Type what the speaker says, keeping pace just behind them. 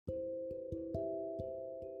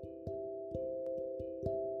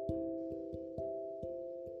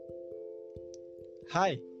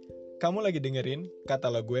Hai, kamu lagi dengerin Kata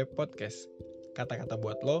Lo Gue Podcast. Kata-kata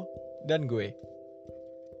buat lo dan gue.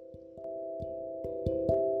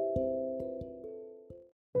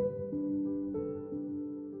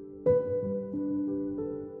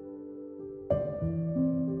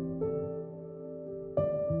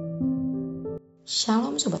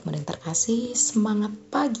 Shalom Sobat Mending terkasih, semangat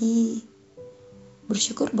pagi.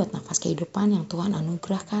 Bersyukur buat nafas kehidupan yang Tuhan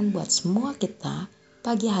anugerahkan buat semua kita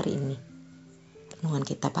pagi hari ini. Renungan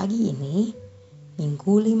kita pagi ini,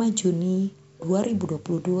 Minggu 5 Juni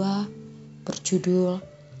 2022, berjudul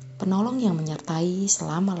Penolong yang menyertai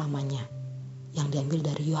selama-lamanya, yang diambil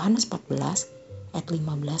dari Yohanes 14 ayat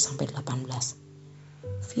 15-18.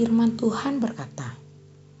 Firman Tuhan berkata,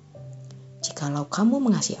 "Jikalau kamu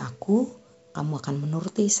mengasihi aku, kamu akan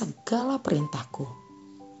menuruti segala perintahku.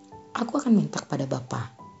 Aku akan minta kepada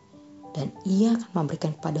Bapa, dan Ia akan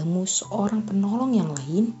memberikan kepadamu seorang penolong yang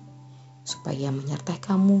lain, supaya menyertai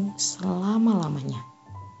kamu selama-lamanya,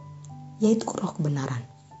 yaitu Roh kebenaran.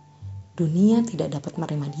 Dunia tidak dapat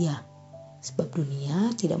menerima Dia, sebab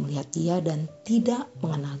dunia tidak melihat Dia dan tidak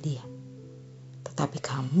mengenal Dia. Tetapi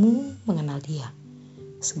kamu mengenal Dia,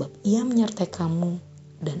 sebab Ia menyertai kamu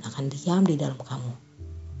dan akan diam di dalam kamu.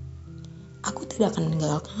 Aku tidak akan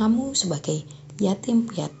meninggalkan kamu sebagai yatim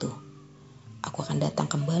piatu. Aku akan datang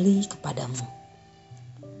kembali kepadamu."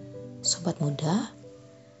 Sobat muda,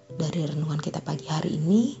 dari renungan kita pagi hari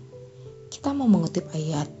ini, kita mau mengutip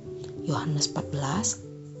ayat Yohanes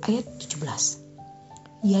 14 ayat 17,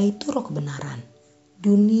 yaitu Roh kebenaran.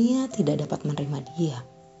 Dunia tidak dapat menerima Dia,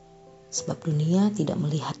 sebab dunia tidak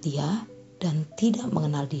melihat Dia dan tidak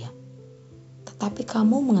mengenal Dia. Tetapi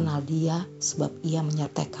kamu mengenal Dia, sebab Ia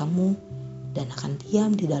menyertai kamu dan akan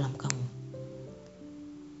diam di dalam kamu.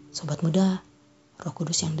 Sobat muda, Roh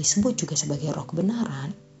Kudus yang disebut juga sebagai Roh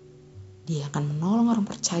kebenaran, Dia akan menolong orang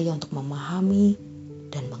percaya untuk memahami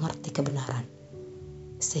dan mengerti kebenaran,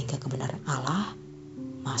 sehingga kebenaran Allah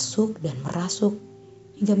masuk dan merasuk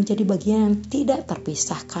hingga menjadi bagian yang tidak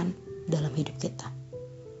terpisahkan dalam hidup kita.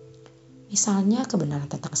 Misalnya kebenaran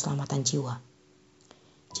tentang keselamatan jiwa.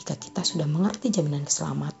 Jika kita sudah mengerti jaminan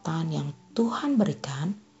keselamatan yang Tuhan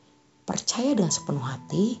berikan, percaya dengan sepenuh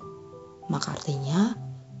hati, maka artinya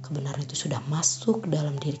kebenaran itu sudah masuk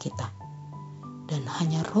dalam diri kita. Dan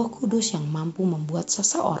hanya Roh Kudus yang mampu membuat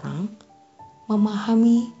seseorang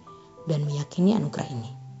memahami dan meyakini anugerah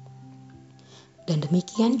ini. Dan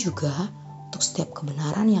demikian juga untuk setiap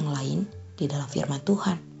kebenaran yang lain di dalam firman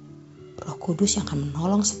Tuhan. Roh Kudus yang akan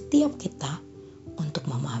menolong setiap kita untuk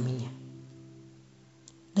memahaminya.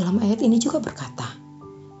 Dalam ayat ini juga berkata,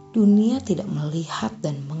 dunia tidak melihat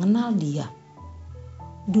dan mengenal Dia.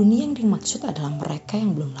 Dunia yang dimaksud adalah mereka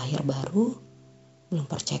yang belum lahir baru, belum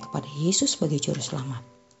percaya kepada Yesus sebagai Juru Selamat.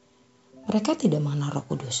 Mereka tidak mengenal Roh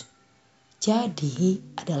Kudus. Jadi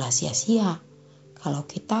adalah sia-sia kalau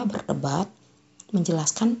kita berdebat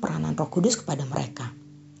menjelaskan peranan Roh Kudus kepada mereka.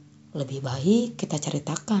 Lebih baik kita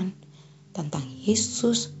ceritakan tentang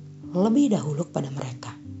Yesus lebih dahulu kepada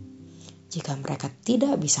mereka. Jika mereka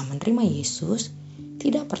tidak bisa menerima Yesus,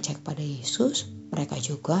 tidak percaya kepada Yesus, mereka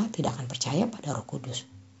juga tidak akan percaya pada Roh Kudus.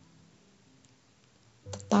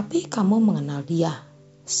 Tetapi kamu mengenal Dia,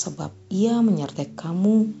 sebab Ia menyertai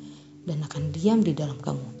kamu dan akan diam di dalam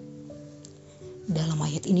kamu. Dalam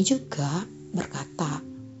ayat ini juga berkata,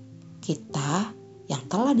 kita yang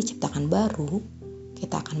telah diciptakan baru,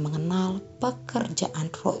 kita akan mengenal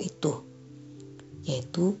pekerjaan Roh itu,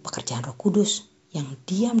 yaitu pekerjaan Roh Kudus yang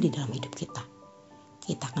diam di dalam hidup kita.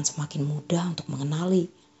 Kita akan semakin mudah untuk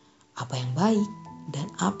mengenali apa yang baik dan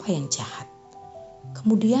apa yang jahat.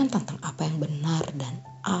 Kemudian tentang apa yang benar dan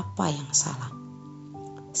apa yang salah.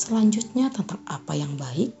 Selanjutnya tentang apa yang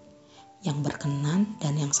baik, yang berkenan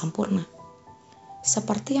dan yang sempurna.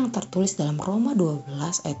 Seperti yang tertulis dalam Roma 12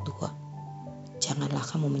 ayat 2. Janganlah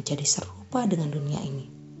kamu menjadi serupa dengan dunia ini,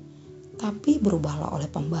 tapi berubahlah oleh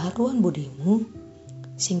pembaharuan budimu,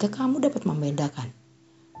 sehingga kamu dapat membedakan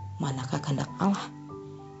manakah kehendak Allah,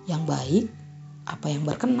 yang baik, apa yang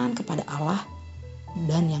berkenan kepada Allah,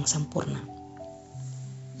 dan yang sempurna.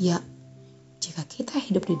 Ya, jika kita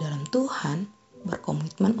hidup di dalam Tuhan,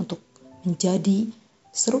 berkomitmen untuk menjadi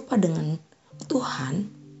serupa dengan Tuhan,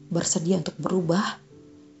 bersedia untuk berubah,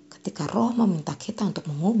 ketika Roh meminta kita untuk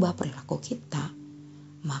mengubah perilaku kita,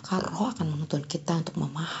 maka Roh akan menuntun kita untuk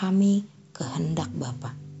memahami kehendak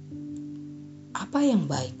Bapa. Apa yang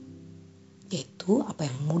baik? Yaitu apa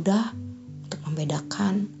yang mudah untuk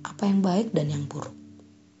membedakan apa yang baik dan yang buruk.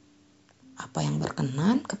 Apa yang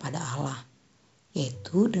berkenan kepada Allah,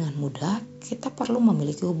 yaitu dengan mudah kita perlu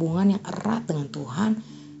memiliki hubungan yang erat dengan Tuhan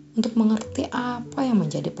untuk mengerti apa yang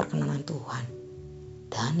menjadi perkenanan Tuhan.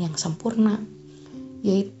 Dan yang sempurna,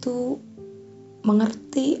 yaitu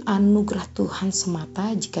mengerti anugerah Tuhan semata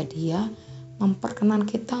jika Dia memperkenan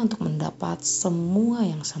kita untuk mendapat semua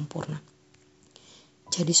yang sempurna.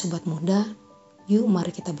 Jadi sobat muda, yuk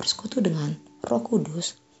mari kita bersekutu dengan Roh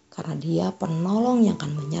Kudus karena Dia penolong yang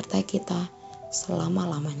akan menyertai kita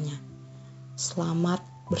selama-lamanya. Selamat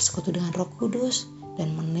bersekutu dengan Roh Kudus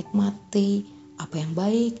dan menikmati apa yang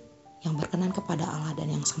baik, yang berkenan kepada Allah dan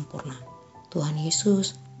yang sempurna. Tuhan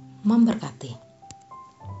Yesus memberkati.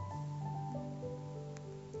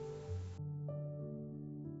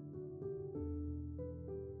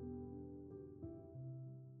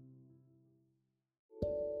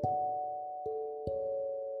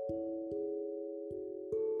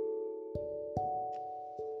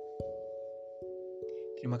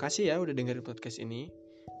 Terima kasih ya udah dengerin podcast ini.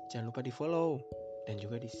 Jangan lupa di follow dan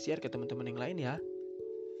juga di share ke teman-teman yang lain ya.